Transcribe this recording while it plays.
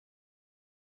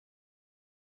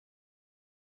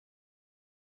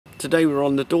Today we're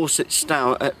on the Dorset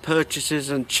STOUR at Purchases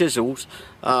and Chisels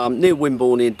near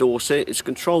Wimborne in Dorset. It's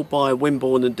controlled by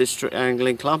Wimborne and District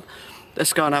Angling Club.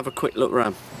 Let's go and have a quick look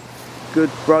around. Good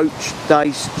broach,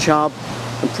 dace, chub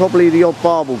and probably the odd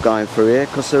barbel going through here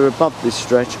because they're above this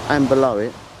stretch and below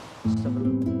it. Let's have a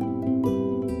look.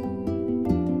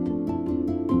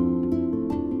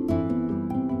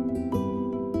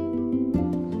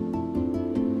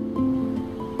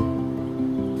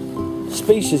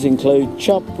 Species include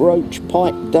chub, roach,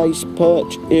 pike, dace,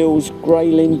 perch, eels,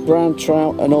 grayling, brown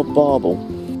trout and odd barbel.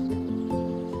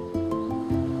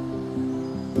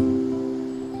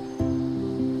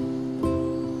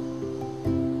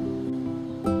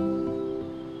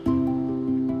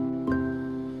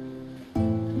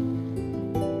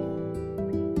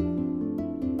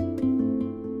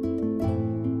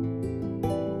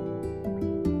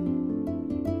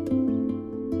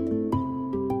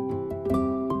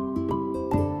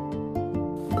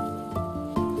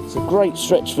 It's a great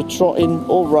stretch for trotting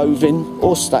or roving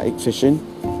or static fishing.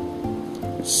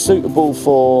 It's suitable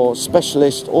for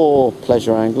specialist or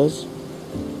pleasure anglers.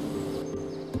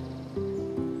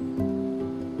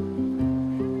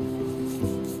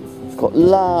 It's got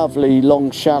lovely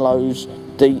long shallows,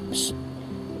 deeps